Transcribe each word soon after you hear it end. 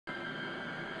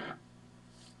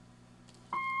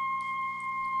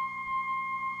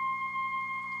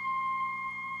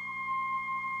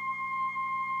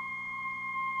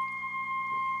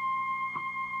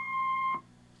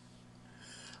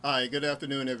Hi, good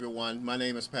afternoon, everyone. My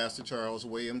name is Pastor Charles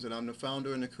Williams, and I'm the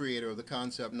founder and the creator of the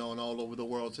concept known all over the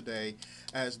world today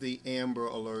as the Amber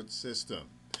Alert System.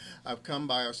 I've come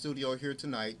by our studio here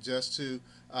tonight just to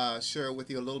share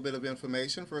with you a little bit of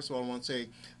information. First of all, I want to say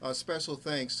special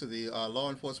thanks to the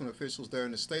law enforcement officials there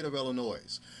in the state of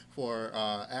Illinois for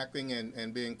acting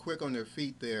and being quick on their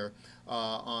feet there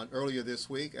on earlier this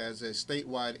week as a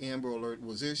statewide Amber Alert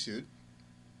was issued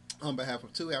on behalf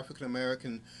of two African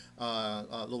American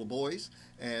little boys.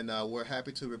 And we're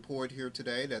happy to report here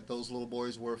today that those little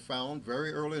boys were found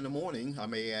very early in the morning, I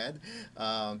may add,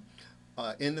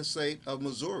 in the state of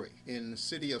Missouri, in the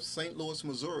city of St. Louis,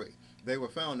 Missouri. They were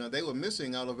found. Now, they were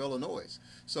missing out of Illinois.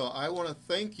 So I want to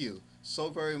thank you so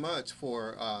very much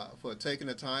for taking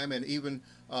the time and even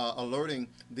alerting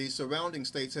the surrounding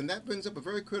states. And that brings up a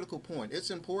very critical point.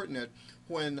 It's important that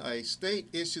when a state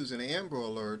issues an Amber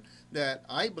Alert, that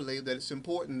I believe that it's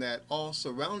important that all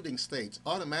surrounding states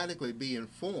automatically be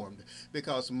informed,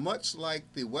 because much like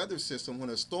the weather system, when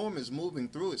a storm is moving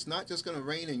through, it's not just going to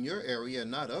rain in your area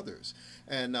and not others.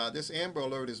 And this Amber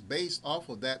Alert is based off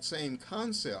of that same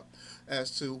concept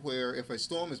as to where if a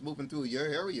storm is moving through your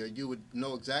area, you would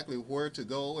know exactly where to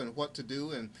go and what to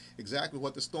do and exactly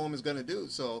what the storm is going to do.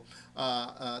 So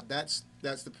that's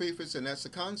the preface and that's the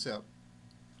concept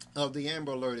of the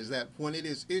Amber Alert, is that when it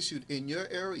is issued in your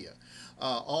area,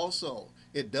 also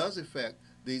it does affect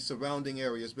the surrounding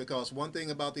areas, because one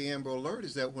thing about the Amber Alert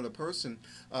is that when a person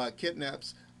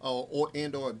kidnaps or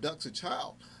abducts a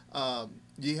child,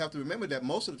 you have to remember that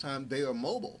most of the time they are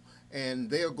mobile and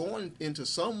they are going into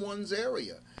someone's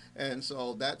area. And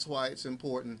so that's why it's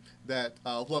important that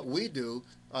what we do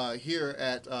here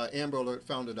at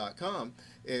AmberAlertFounder.com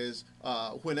is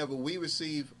whenever we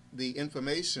receive the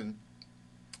information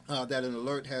that an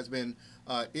alert has been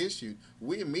issued,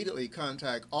 we immediately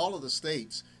contact all of the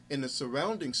states in the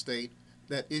surrounding state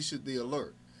that issued the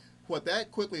alert. What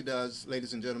that quickly does,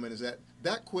 ladies and gentlemen, is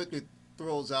that quickly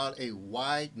throws out a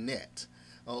wide net,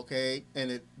 okay, and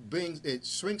it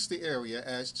shrinks the area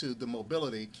as to the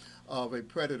mobility of a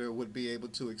predator would be able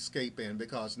to escape in,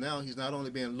 because now he's not only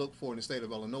being looked for in the state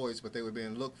of Illinois, but they were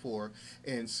being looked for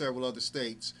in several other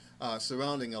states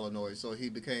surrounding Illinois. So he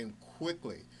became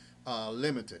quickly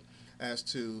limited as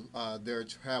to their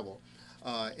travel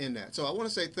in that. So I want to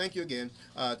say thank you again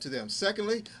to them.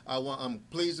 Secondly, I'm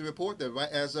pleased to report that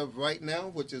as of right now,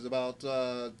 which is about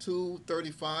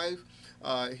 2:35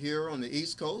 here on the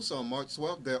East Coast on March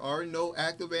 12th, there are no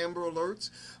active Amber Alerts.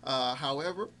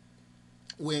 However,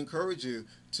 we encourage you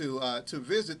to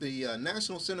visit the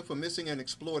National Center for Missing and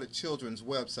Exploited Children's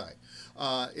website.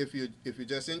 If you're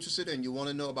just interested and you want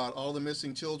to know about all the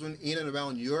missing children in and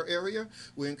around your area,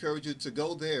 we encourage you to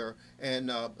go there and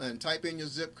type in your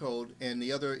zip code and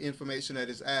the other information that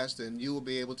is asked, and you will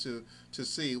be able to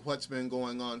see what's been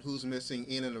going on, who's missing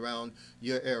in and around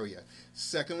your area.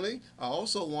 Secondly, I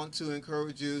also want to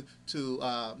encourage you to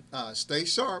stay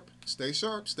sharp,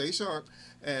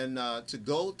 and to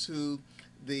go to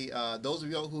those of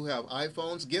y'all who have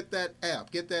iPhones, get that app,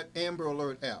 get that Amber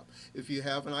Alert app. If you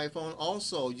have an iPhone,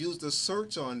 also use the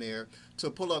search on there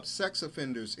to pull up sex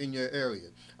offenders in your area.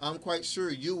 I'm quite sure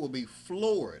you will be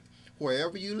floored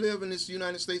wherever you live in this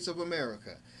United States of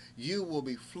America. You will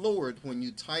be floored when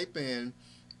you type in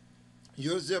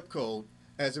your zip code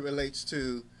as it relates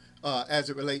to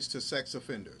sex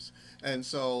offenders. And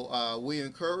so we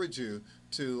encourage you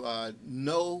to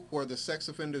know where the sex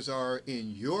offenders are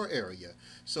in your area,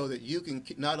 so that you can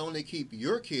not only keep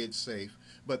your kids safe,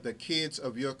 but the kids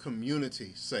of your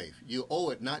community safe. You owe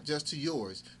it not just to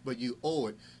yours, but you owe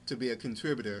it to be a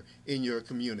contributor in your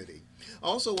community. I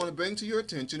also want to bring to your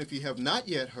attention, if you have not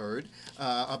yet heard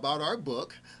about our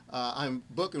book, a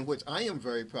book in which I am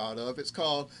very proud of. It's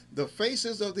called The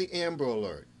Faces of the Amber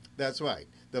Alert. That's right.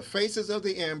 The Faces of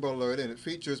the Amber Alert, and it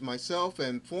features myself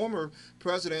and former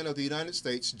President of the United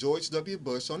States, George W.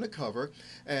 Bush, on the cover,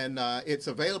 and it's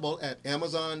available at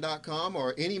Amazon.com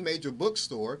or any major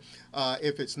bookstore.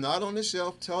 If it's not on the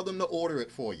shelf, tell them to order it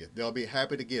for you. They'll be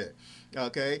happy to get it.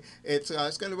 Okay, it's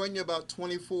going to run you about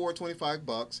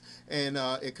 $25, and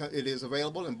it is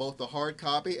available in both the hard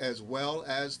copy as well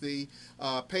as the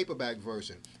paperback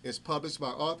version. It's published by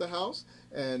Author House,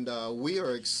 and we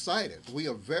are excited. We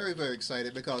are very, very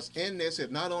excited, because in this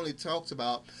it not only talks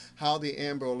about how the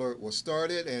Amber Alert was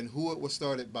started and who it was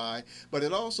started by, but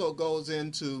it also goes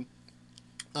into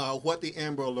what the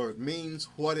Amber Alert means,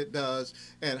 what it does,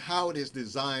 and how it is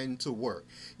designed to work.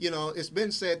 You know, it's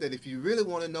been said that if you really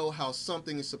want to know how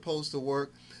something is supposed to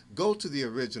work, go to the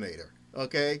originator.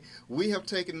 Okay? We have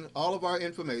taken all of our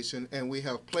information and we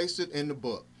have placed it in the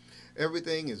book.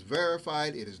 Everything is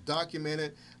verified. It is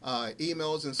documented.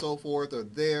 Emails and so forth are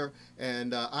there.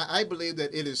 And I believe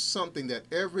that it is something that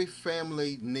every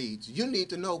family needs. You need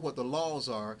to know what the laws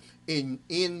are in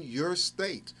your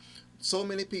state. So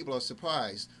many people are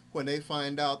surprised when they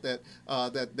find out that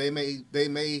that they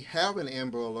may have an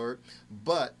Amber Alert,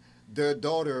 but their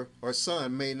daughter or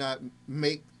son may not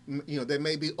make, they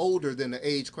may be older than the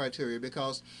age criteria,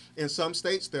 because in some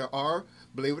states there are,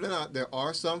 believe it or not, there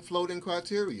are some floating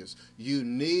criteria. You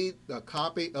need a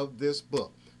copy of this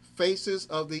book, Faces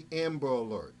of the Amber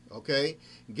Alert. Okay,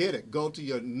 get it. Go to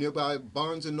your nearby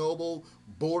Barnes and Noble,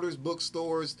 Borders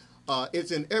bookstores.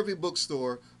 It's in every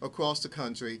bookstore across the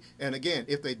country. And again,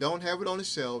 if they don't have it on the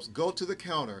shelves, go to the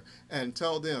counter and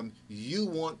tell them you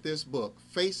want this book,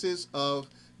 Faces of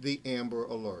the Amber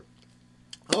Alert.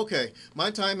 Okay,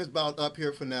 my time is about up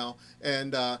here for now.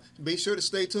 And be sure to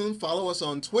stay tuned. Follow us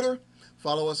on Twitter.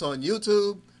 Follow us on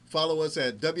YouTube. Follow us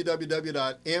at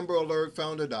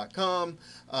www.amberalertfounder.com.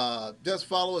 Just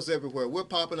follow us everywhere. We're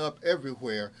popping up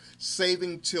everywhere,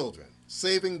 saving children,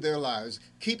 saving their lives,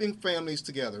 keeping families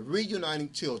together,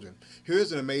 reuniting children.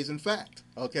 Here's an amazing fact,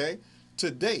 okay? To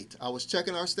date, I was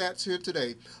checking our stats here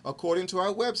today. According to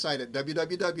our website at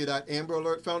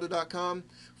www.amberalertfounder.com,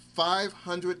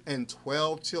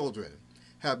 512 children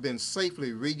have been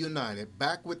safely reunited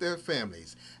back with their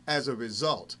families as a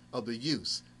result of the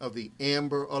use of the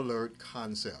Amber Alert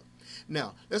concept.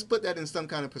 Now, let's put that in some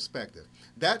kind of perspective.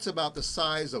 That's about the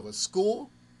size of a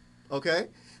school, okay?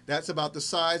 That's about the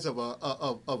size of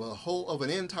an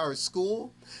entire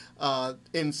school.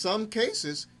 In some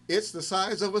cases, it's the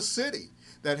size of a city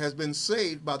that has been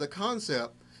saved by the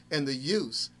concept and the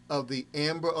use of the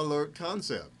Amber Alert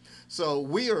concept. So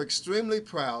we are extremely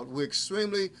proud. We're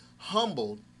extremely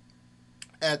humbled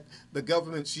at the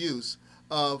government's use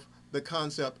of the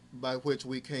concept by which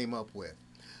we came up with.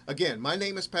 Again, my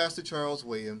name is Pastor Charles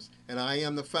Williams, and I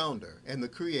am the founder and the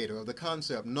creator of the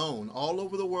concept known all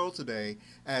over the world today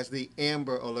as the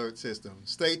Amber Alert system.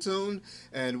 Stay tuned,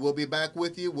 and we'll be back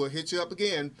with you. We'll hit you up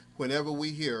again whenever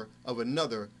we hear of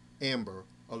another Amber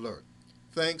Alert.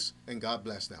 Thanks, and God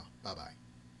bless now. Bye-bye.